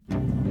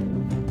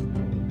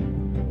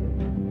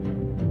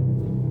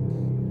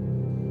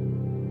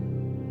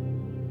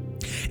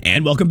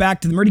And welcome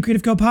back to the Murdy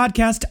Creative Co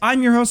podcast.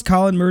 I'm your host,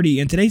 Colin Murdy,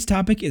 and today's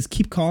topic is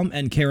keep calm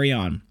and carry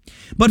on.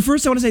 But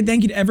first, I want to say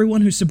thank you to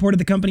everyone who's supported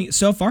the company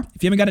so far.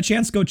 If you haven't got a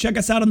chance, go check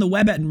us out on the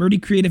web at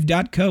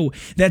murdycreative.co.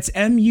 That's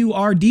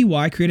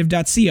M-U-R-D-Y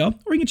creative.co.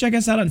 Or you can check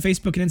us out on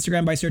Facebook and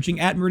Instagram by searching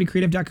at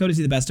murdycreative.co to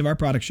see the best of our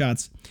product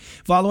shots.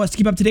 Follow us to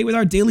keep up to date with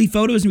our daily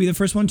photos and be the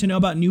first one to know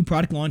about new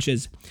product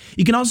launches.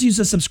 You can also use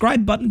the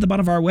subscribe button at the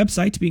bottom of our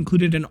website to be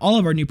included in all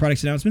of our new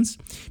products announcements.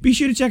 Be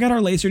sure to check out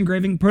our laser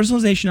engraving,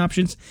 personalization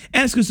options,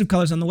 and exclusive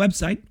colors on the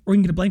website, or you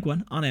can get a blank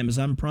one on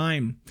Amazon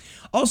Prime.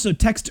 Also,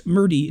 text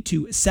Murdy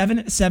to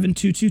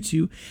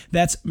 77222.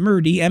 That's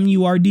Murdy,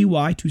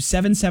 M-U-R-D-Y, to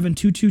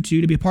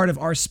 77222 to be part of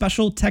our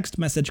special text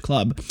message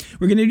club.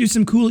 We're going to do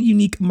some cool,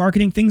 unique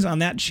marketing things on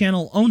that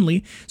channel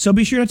only, so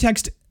be sure to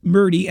text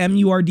Murdy,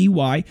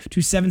 M-U-R-D-Y,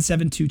 to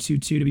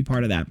 77222 to be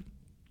part of that.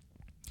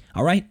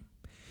 All right.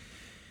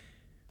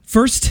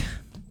 First,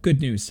 good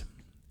news.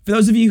 For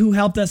those of you who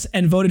helped us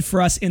and voted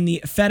for us in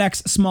the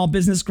FedEx Small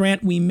Business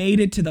Grant, we made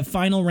it to the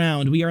final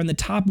round. We are in the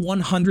top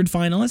 100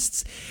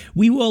 finalists.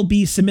 We will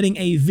be submitting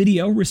a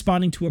video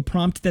responding to a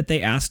prompt that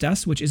they asked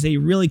us, which is a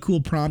really cool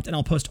prompt, and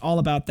I'll post all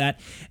about that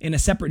in a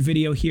separate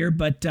video here.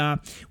 But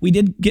we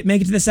did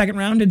make it to the second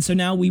round, and so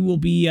now we'll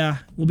be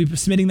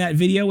submitting that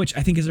video, which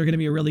I think is going to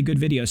be a really good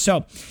video.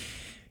 So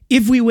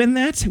if we win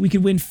that, we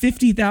could win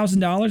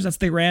 $50,000. That's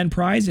the grand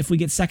prize. If we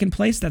get second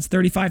place, that's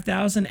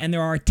 $35,000. And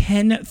there are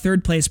 10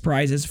 third place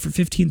prizes for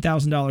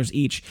 $15,000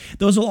 each.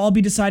 Those will all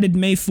be decided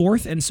May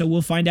 4th. And so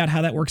we'll find out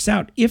how that works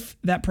out. If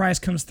that prize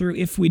comes through,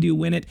 if we do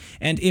win it,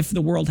 and if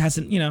the world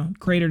hasn't,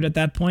 cratered at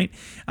that point,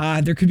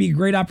 there could be a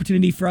great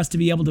opportunity for us to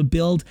be able to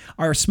build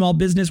our small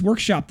business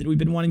workshop that we've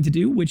been wanting to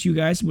do, which you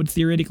guys would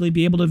theoretically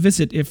be able to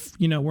visit if,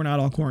 we're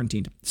not all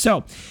quarantined.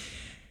 So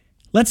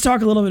let's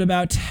talk a little bit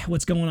about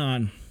what's going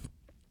on.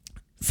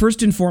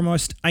 First and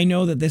foremost, I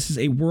know that this is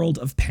a world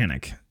of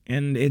panic,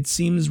 and it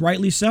seems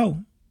rightly so.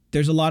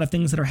 There's a lot of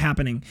things that are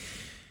happening.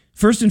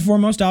 First and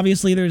foremost,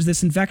 obviously, there's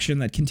this infection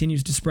that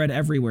continues to spread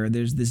everywhere.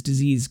 There's this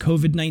disease,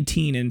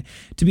 COVID-19, and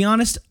to be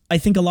honest, I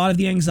think a lot of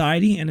the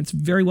anxiety, and it's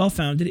very well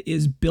founded,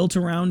 is built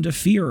around a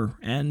fear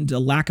and a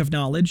lack of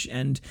knowledge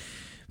and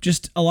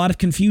just a lot of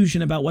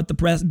confusion about what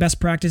the best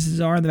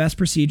practices are and the best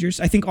procedures.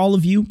 I think all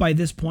of you by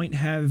this point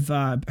have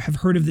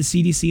heard of the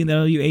CDC and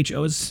the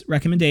WHO's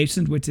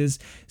recommendations, which is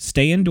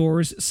stay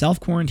indoors,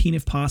 self-quarantine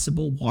if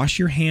possible, wash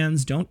your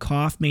hands, don't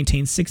cough,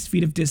 maintain 6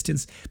 feet of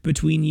distance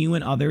between you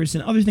and others,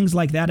 and other things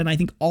like that. And I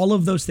think all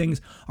of those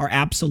things are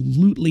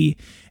absolutely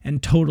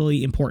and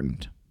totally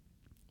important.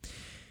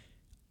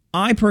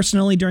 I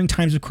personally, during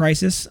times of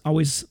crisis,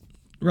 always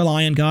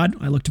rely on God.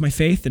 I look to my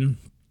faith, and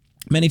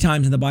many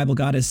times in the Bible,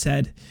 God has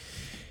said,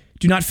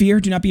 do not fear,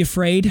 do not be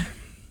afraid.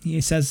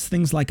 He says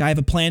things like, I have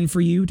a plan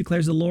for you,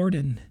 declares the Lord,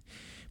 and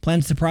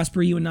plans to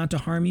prosper you and not to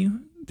harm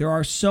you. There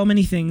are so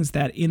many things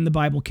that in the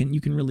Bible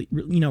you can really,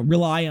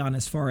 rely on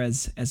as far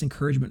as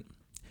encouragement.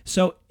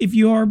 So if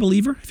you are a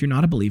believer, if you're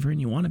not a believer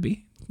and you want to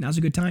be, now's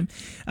a good time.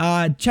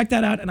 Check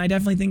that out, and I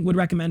definitely would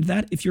recommend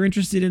that. If you're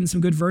interested in some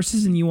good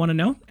verses and you want to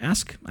know,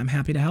 ask. I'm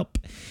happy to help.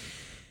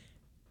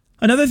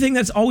 Another thing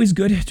that's always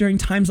good during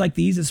times like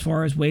these, as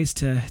far as ways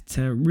to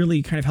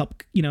really kind of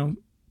help,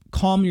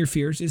 calm your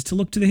fears, is to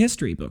look to the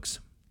history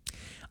books.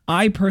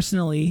 I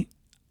personally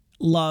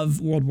love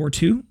World War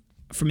II.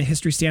 From a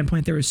history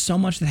standpoint, there is so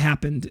much that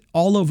happened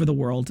all over the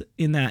world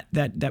in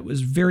that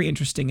was very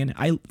interesting. And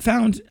I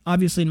found,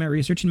 obviously in my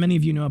research, and many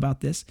of you know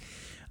about this,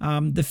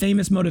 the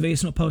famous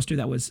motivational poster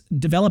that was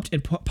developed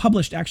and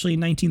published actually in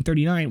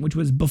 1939, which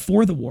was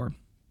before the war.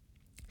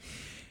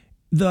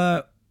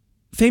 The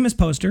famous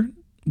poster,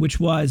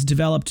 which was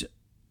developed,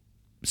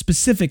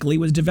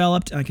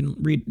 I can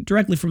read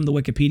directly from the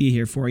Wikipedia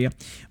here for you,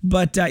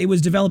 but it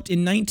was developed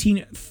in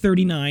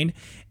 1939,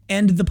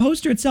 and the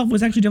poster itself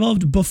was actually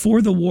developed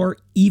before the war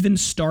even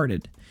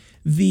started.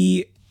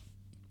 What's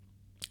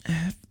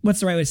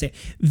the right way to say it?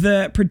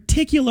 The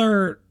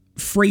particular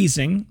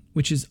phrasing,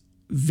 which is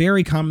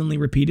very commonly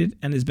repeated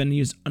and has been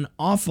used an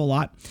awful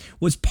lot,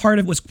 was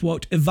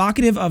quote,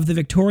 evocative of the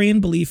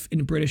Victorian belief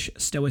in British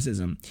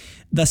stoicism.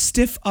 The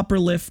stiff upper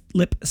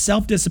lip,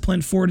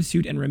 self-discipline,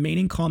 fortitude, and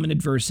remaining calm in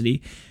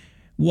adversity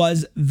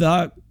was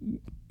the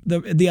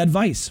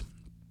advice.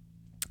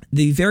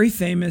 The very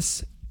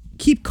famous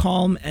keep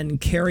calm and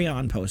carry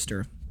on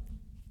poster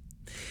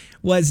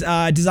was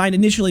designed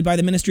initially by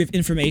the Ministry of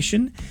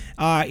Information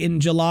in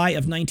July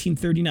of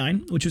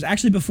 1939, which was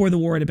actually before the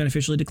war had been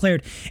officially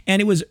declared.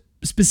 And it was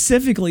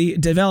specifically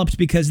developed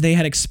because they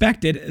had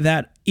expected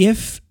that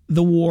if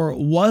the war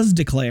was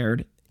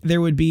declared,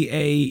 there would be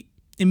a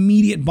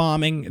immediate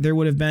bombing. There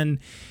would have been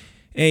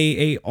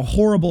a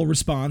horrible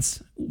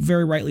response,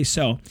 very rightly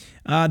so.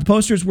 The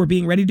posters were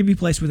being ready to be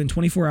placed within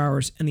 24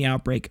 hours in the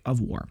outbreak of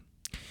war.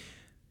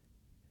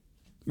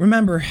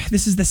 Remember,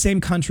 this is the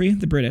same country,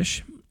 the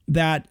British,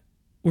 that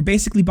were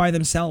basically by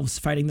themselves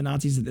fighting the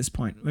Nazis at this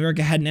point.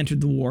 America hadn't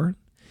entered the war,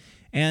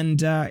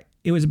 and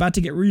it was about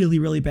to get really,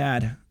 really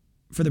bad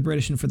for the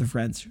British and for the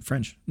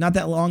French. Not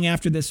that long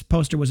after this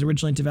poster was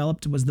originally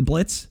developed was the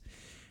Blitz,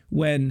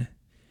 when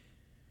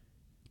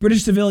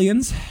British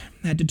civilians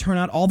had to turn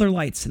out all their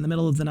lights in the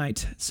middle of the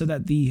night so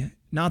that the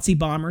Nazi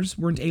bombers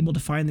weren't able to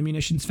find the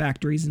munitions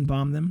factories and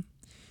bomb them.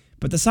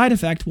 But the side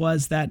effect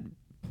was that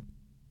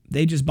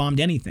they just bombed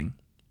anything.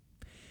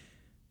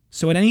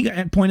 So at any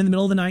point in the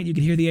middle of the night, you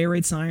could hear the air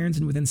raid sirens,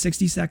 and within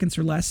 60 seconds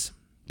or less,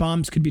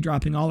 bombs could be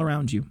dropping all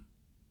around you.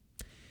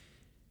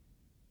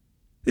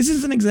 This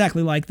isn't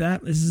exactly like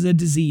that. This is a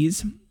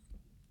disease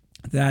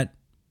that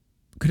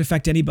could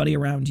affect anybody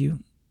around you.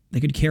 They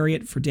could carry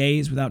it for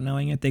days without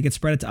knowing it. They could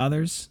spread it to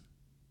others.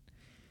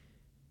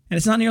 And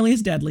it's not nearly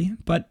as deadly,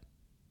 but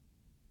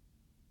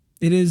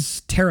it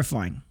is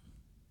terrifying.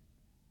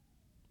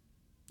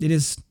 It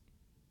is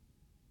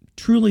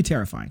truly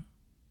terrifying.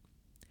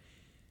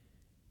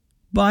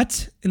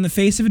 But in the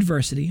face of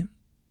adversity,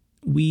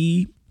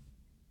 we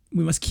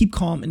must keep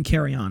calm and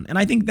carry on. And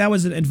I think that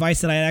was an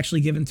advice that I had actually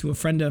given to a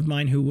friend of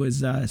mine who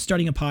was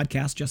starting a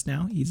podcast just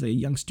now. He's a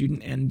young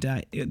student, and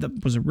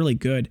it was a really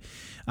good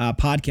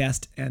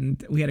podcast,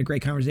 and we had a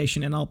great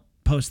conversation, and I'll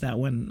post that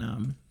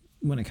when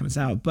it comes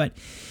out. But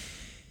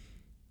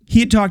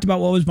he had talked about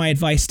what was my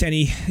advice to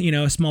any,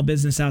 small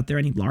business out there,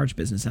 any large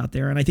business out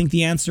there. And I think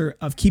the answer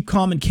of keep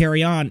calm and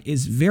carry on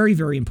is very,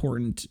 very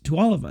important to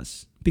all of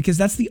us, because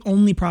that's the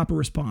only proper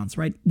response,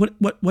 right?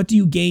 What do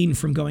you gain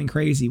from going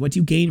crazy? What do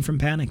you gain from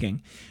panicking?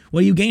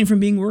 What do you gain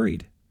from being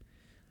worried?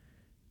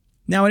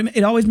 Now,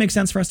 it always makes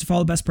sense for us to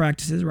follow best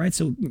practices, right?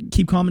 So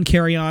keep calm and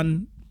carry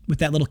on with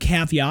that little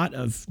caveat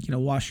of,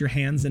 wash your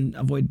hands and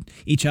avoid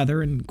each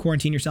other and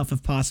quarantine yourself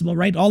if possible,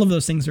 right? All of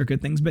those things are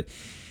good things, but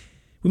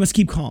we must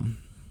keep calm.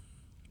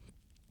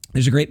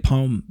 There's a great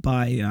poem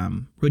by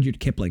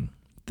Rudyard Kipling,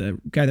 the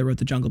guy that wrote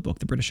The Jungle Book,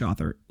 the British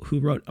author,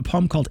 who wrote a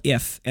poem called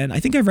If. And I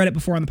think I've read it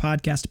before on the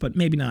podcast, but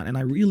maybe not. And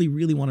I really,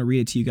 really want to read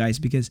it to you guys,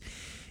 because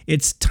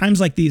it's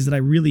times like these that I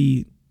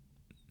really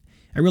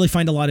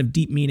find a lot of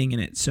deep meaning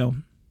in it. So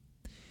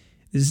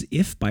this is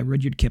If by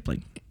Rudyard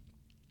Kipling.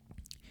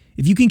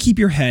 If you can keep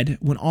your head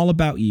when all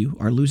about you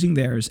are losing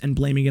theirs and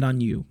blaming it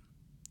on you.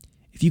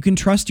 If you can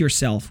trust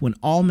yourself when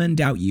all men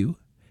doubt you,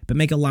 but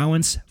make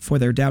allowance for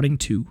their doubting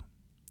too.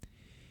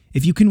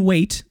 If you can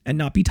wait and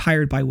not be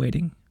tired by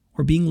waiting,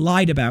 or being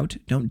lied about,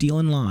 don't deal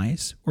in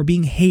lies, or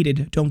being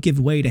hated, don't give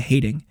way to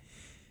hating,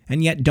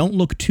 and yet don't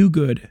look too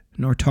good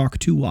nor talk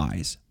too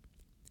wise.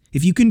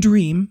 If you can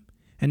dream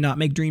and not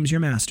make dreams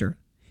your master,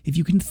 if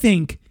you can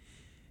think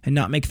and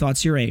not make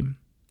thoughts your aim,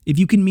 if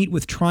you can meet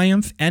with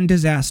triumph and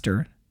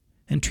disaster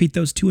and treat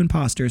those two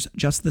impostors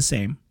just the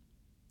same,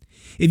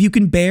 if you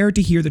can bear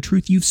to hear the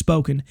truth you've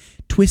spoken,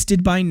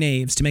 twisted by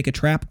knaves to make a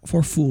trap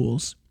for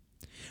fools,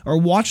 or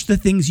watch the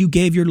things you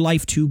gave your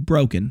life to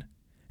broken,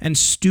 and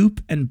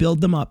stoop and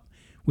build them up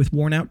with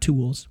worn-out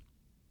tools.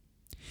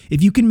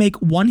 If you can make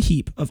one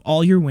heap of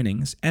all your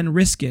winnings and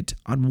risk it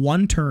on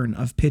one turn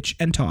of pitch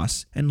and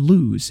toss and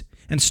lose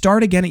and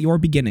start again at your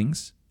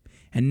beginnings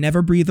and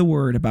never breathe a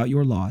word about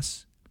your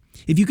loss,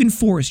 if you can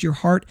force your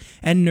heart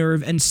and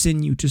nerve and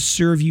sinew to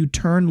serve you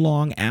turn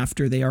long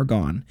after they are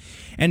gone,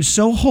 and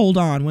so hold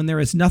on when there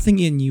is nothing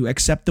in you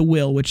except the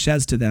will which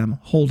says to them,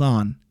 hold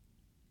on.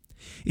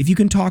 If you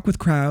can talk with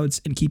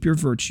crowds and keep your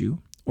virtue,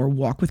 or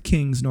walk with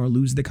kings nor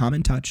lose the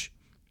common touch,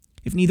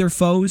 if neither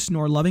foes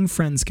nor loving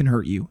friends can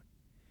hurt you,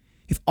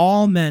 if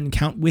all men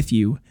count with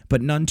you,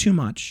 but none too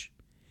much,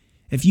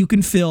 if you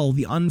can fill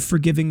the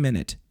unforgiving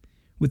minute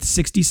with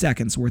 60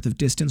 seconds worth of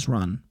distance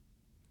run,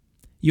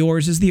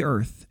 yours is the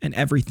earth and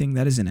everything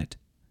that is in it,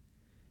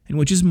 and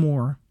which is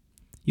more,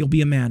 you'll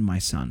be a man, my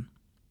son.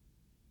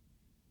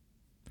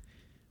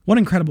 What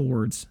incredible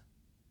words.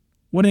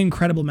 What an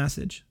incredible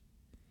message.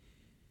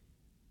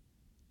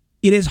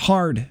 It is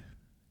hard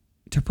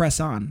to press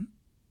on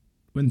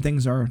when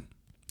things are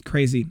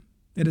crazy.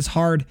 It is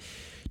hard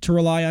to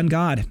rely on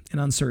God in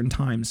uncertain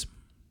times.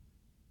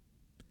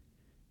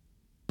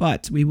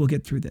 But we will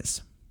get through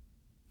this.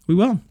 We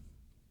will.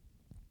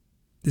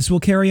 This will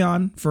carry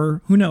on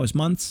for, who knows,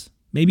 months,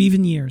 maybe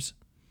even years.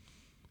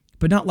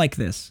 But not like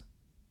this.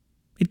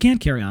 It can't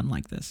carry on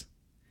like this.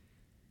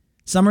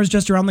 Summer's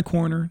just around the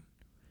corner.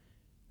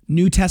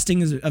 New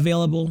testing is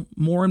available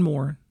more and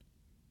more.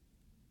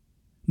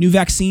 New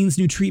vaccines,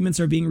 new treatments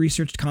are being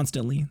researched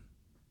constantly.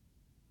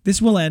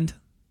 This will end,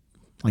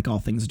 like all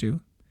things do,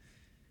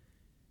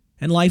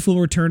 and life will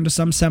return to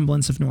some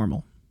semblance of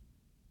normal.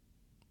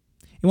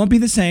 It won't be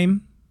the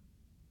same.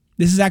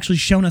 This has actually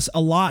shown us a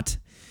lot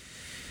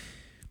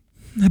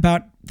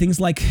about things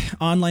like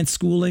online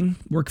schooling,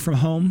 work from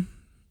home.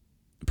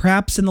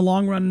 Perhaps in the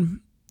long run,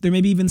 there may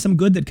be even some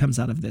good that comes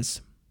out of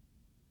this.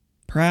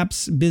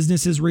 Perhaps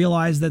businesses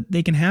realize that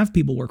they can have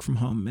people work from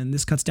home, and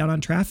this cuts down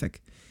on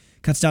traffic.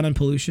 Cuts down on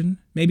pollution.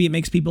 Maybe it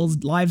makes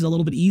people's lives a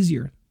little bit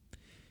easier.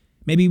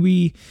 Maybe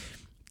we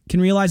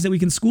can realize that we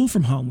can school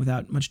from home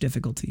without much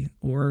difficulty,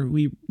 or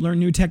we learn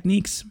new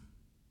techniques.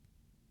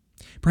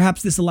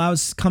 Perhaps this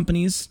allows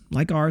companies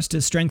like ours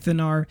to strengthen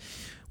our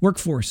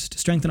workforce, to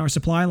strengthen our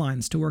supply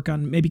lines, to work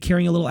on maybe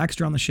carrying a little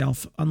extra on the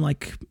shelf,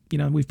 unlike,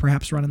 we've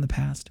perhaps run in the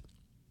past.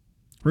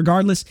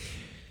 Regardless,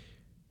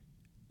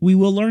 we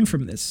will learn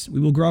from this. We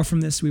will grow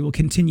from this. We will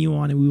continue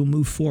on, and we will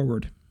move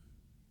forward.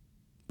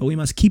 but we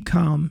must keep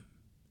calm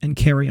and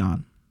carry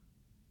on.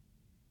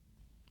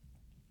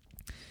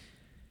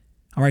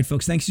 All right,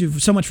 folks, thanks you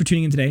so much for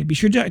tuning in today. Be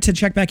sure to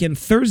check back in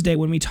Thursday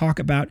when we talk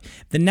about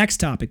the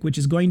next topic, which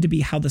is going to be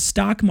how the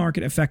stock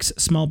market affects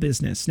small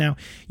business. Now,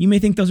 you may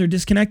think those are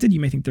disconnected. You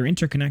may think they're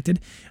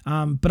interconnected.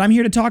 But I'm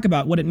here to talk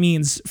about what it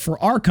means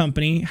for our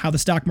company, how the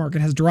stock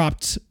market has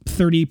dropped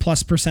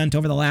 30+%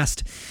 over the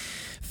last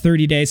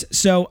 30 days.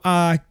 So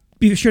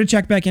be sure to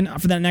check back in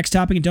for that next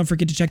topic, and don't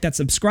forget to check that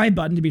subscribe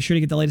button to be sure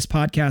to get the latest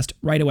podcast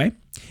right away.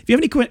 If you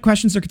have any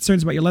questions or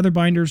concerns about your leather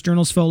binders,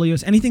 journals,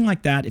 folios, anything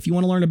like that, if you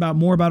want to learn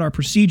more about our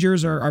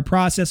procedures or our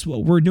process,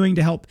 what we're doing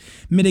to help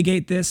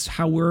mitigate this,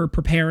 how we're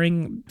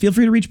preparing, feel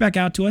free to reach back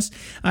out to us.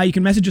 You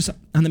can message us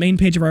on the main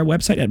page of our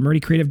website at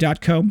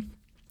murdycreative.co.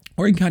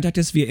 Or you can contact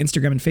us via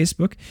Instagram and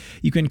Facebook.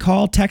 You can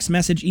call, text,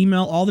 message,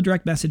 email, all the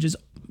direct messages,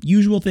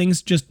 usual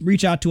things. Just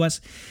reach out to us.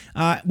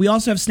 We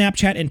also have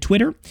Snapchat and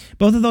Twitter.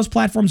 Both of those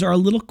platforms are a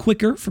little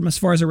quicker from as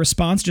far as a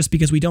response, just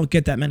because we don't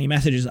get that many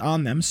messages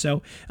on them.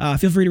 So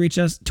feel free to reach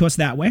us to us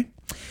that way.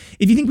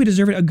 If you think we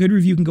deserve it, a good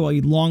review can go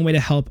a long way to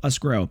help us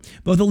grow.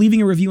 Both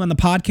leaving a review on the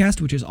podcast,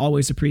 which is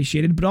always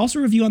appreciated, but also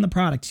a review on the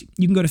product.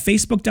 You can go to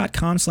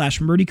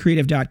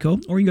facebook.com/murdycreative.co,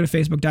 or you can go to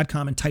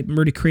facebook.com and type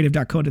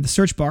murdycreative.co into the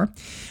search bar.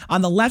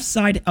 On the left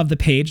side of the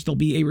page, there'll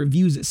be a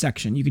reviews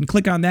section. You can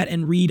click on that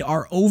and read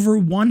our over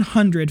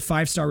 100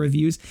 5-star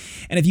reviews.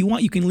 And if you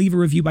want, you can leave a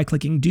review by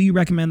clicking, do you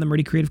recommend the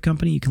Murdy Creative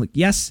Company? You click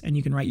yes, and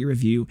you can write your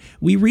review.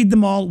 We read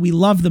them all. We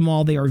love them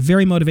all. They are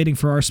very motivating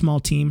for our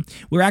small team.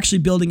 We're actually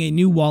building a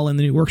new wall in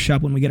the new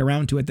workshop when we get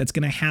around to it that's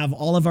going to have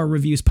all of our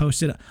reviews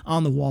posted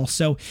on the wall.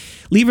 So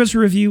leave us a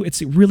review.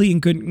 It's really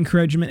good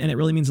encouragement, and it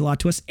really means a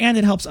lot to us, and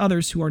it helps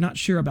others who are not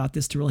sure about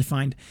this to really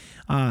find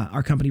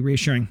our company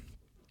reassuring.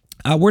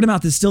 Word of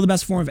mouth is still the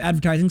best form of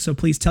advertising, so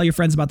please tell your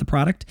friends about the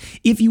product.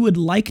 If you would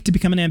like to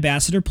become an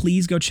ambassador,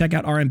 please go check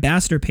out our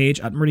ambassador page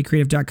at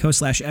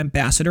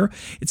murdycreative.co/ambassador.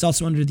 It's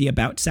also under the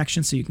About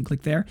section, so you can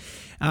click there.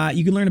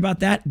 You can learn about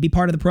that, be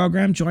part of the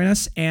program, join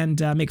us, and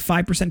make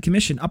 5%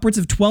 commission, upwards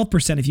of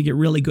 12% if you get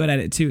really good at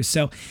it too.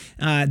 So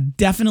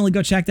definitely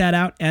go check that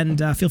out,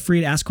 and feel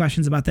free to ask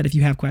questions about that if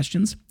you have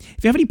questions.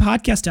 If you have any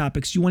podcast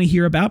topics you want to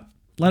hear about,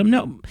 let them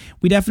know.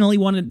 We definitely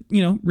want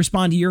to,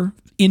 respond to your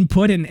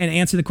input and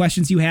answer the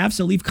questions you have.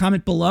 So leave a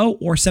comment below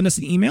or send us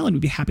an email, and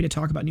we'd be happy to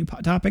talk about new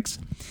topics.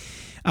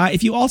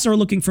 If you also are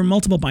looking for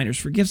multiple binders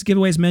for gifts,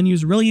 giveaways,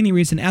 menus, really any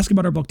reason, ask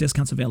about our book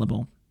discounts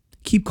available.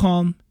 Keep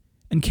calm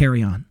and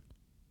carry on.